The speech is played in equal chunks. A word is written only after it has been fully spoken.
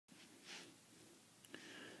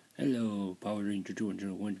Hello, Power Ranger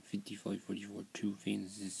 201-5544-2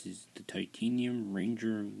 fans. This is the Titanium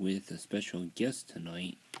Ranger with a special guest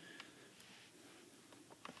tonight.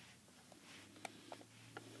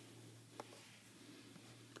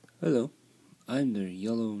 Hello, I'm the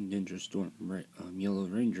Yellow Ninja Storm Yellow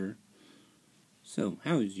Ranger. So,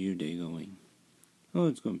 how is your day going? Oh,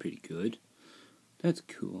 it's going pretty good. That's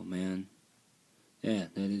cool, man. Yeah,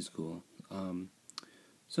 that is cool.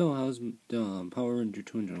 So how's the Power Ranger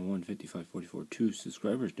 201-5544-2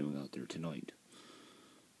 subscribers doing out there tonight?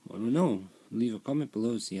 I don't know. Leave a comment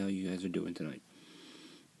below to see how you guys are doing tonight.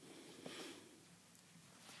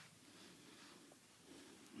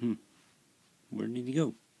 Where did he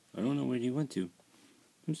go? I don't know where he went to.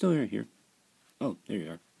 I'm still right here. Oh, there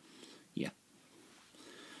you are. Yeah.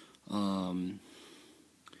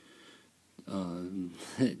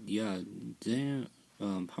 Yeah, damn.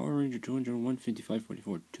 Power Ranger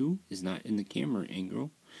 201-5544-2 is not in the camera angle.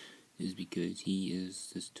 Is because he is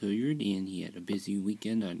just tired and he had a busy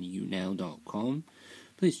weekend on younow.com.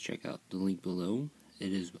 Please check out the link below.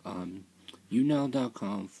 It is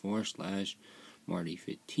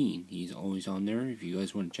younow.com/Marty15. He's always on there. If you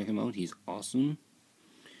guys want to check him out, he's awesome.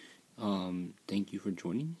 Thank you for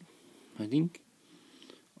joining, I think.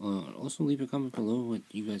 Also leave a comment below what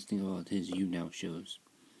you guys think about his YouNow shows.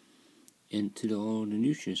 And to all the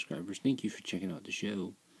new subscribers, thank you for checking out the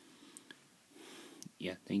show.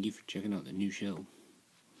 Yeah, thank you for checking out the new show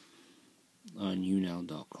on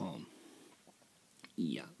younow.com.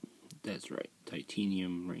 Yeah, that's right.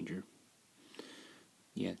 Titanium Ranger.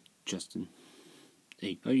 Yeah, Justin.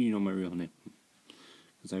 Hey, how do you know my real name?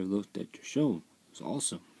 Because I looked at your show. It was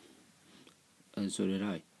awesome. And so did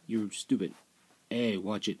I. You're stupid. Hey,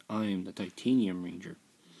 watch it. I am the Titanium Ranger.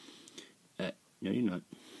 No, you're not.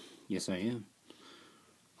 Yes, I am.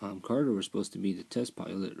 Carter was supposed to be the test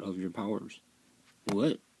pilot of your powers.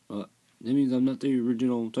 What? That means I'm not the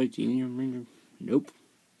original Titanium Ranger? Nope.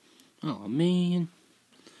 Oh, man.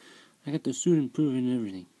 I got the suit improved and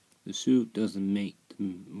everything. The suit doesn't make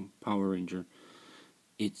the Power Ranger.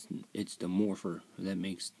 It's the morpher that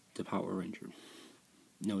makes the Power Ranger.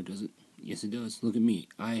 No, it doesn't. Yes, it does. Look at me.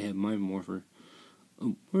 I have my morpher.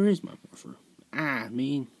 Oh, where is my morpher? Ah,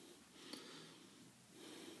 man.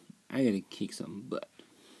 I gotta kick some butt.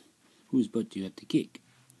 Whose butt do you have to kick?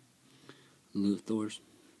 Luthor's.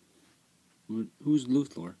 Who's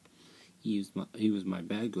Luthor? He was my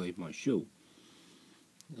bad guy of my show.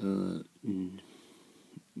 Yeah,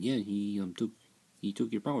 he took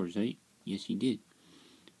your powers, right? Yes, he did.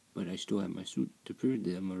 But I still have my suit to prove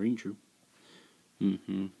that I'm a ranger.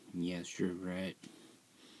 Yeah, sure, right.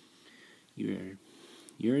 You're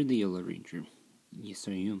the Yellow Ranger. Yes,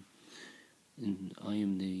 I am. And I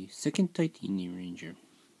am the second Titanium Ranger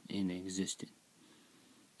in existence.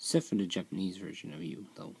 Except for the Japanese version of you,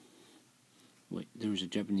 though. Wait, there was a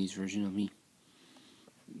Japanese version of me?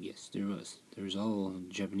 Yes, there was. There's all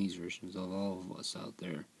Japanese versions of all of us out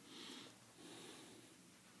there.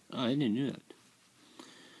 Oh, I didn't know that.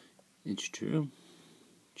 It's true.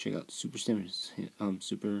 Check out Super Sentai.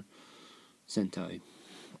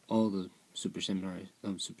 All the Super Sentais.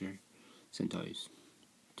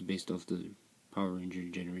 Based off the Power Ranger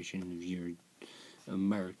generation of your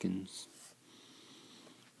Americans.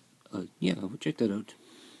 Yeah, check that out.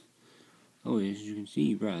 Oh, as you can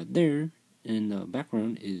see right there, in the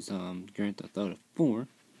background is Grand Theft Auto 4.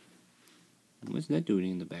 What's that doing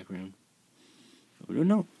in the background? I don't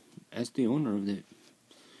know. Ask the owner of it.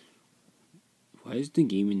 Why is the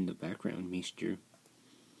game in the background, mister?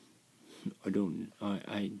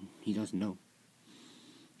 He doesn't know.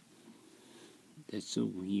 That's so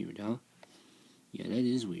weird, huh? Yeah, that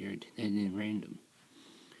is weird. And then random.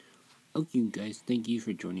 Okay, guys, thank you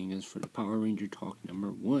for joining us for the Power Ranger Talk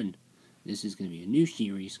number 1. This is going to be a new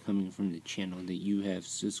series coming from the channel that you have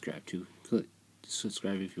subscribed to. Click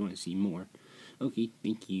subscribe if you want to see more. Okay,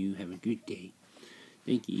 thank you. Have a good day.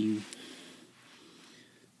 Thank you.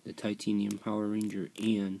 The Titanium Power Ranger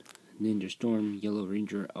and Ninja Storm Yellow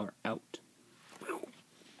Ranger are out.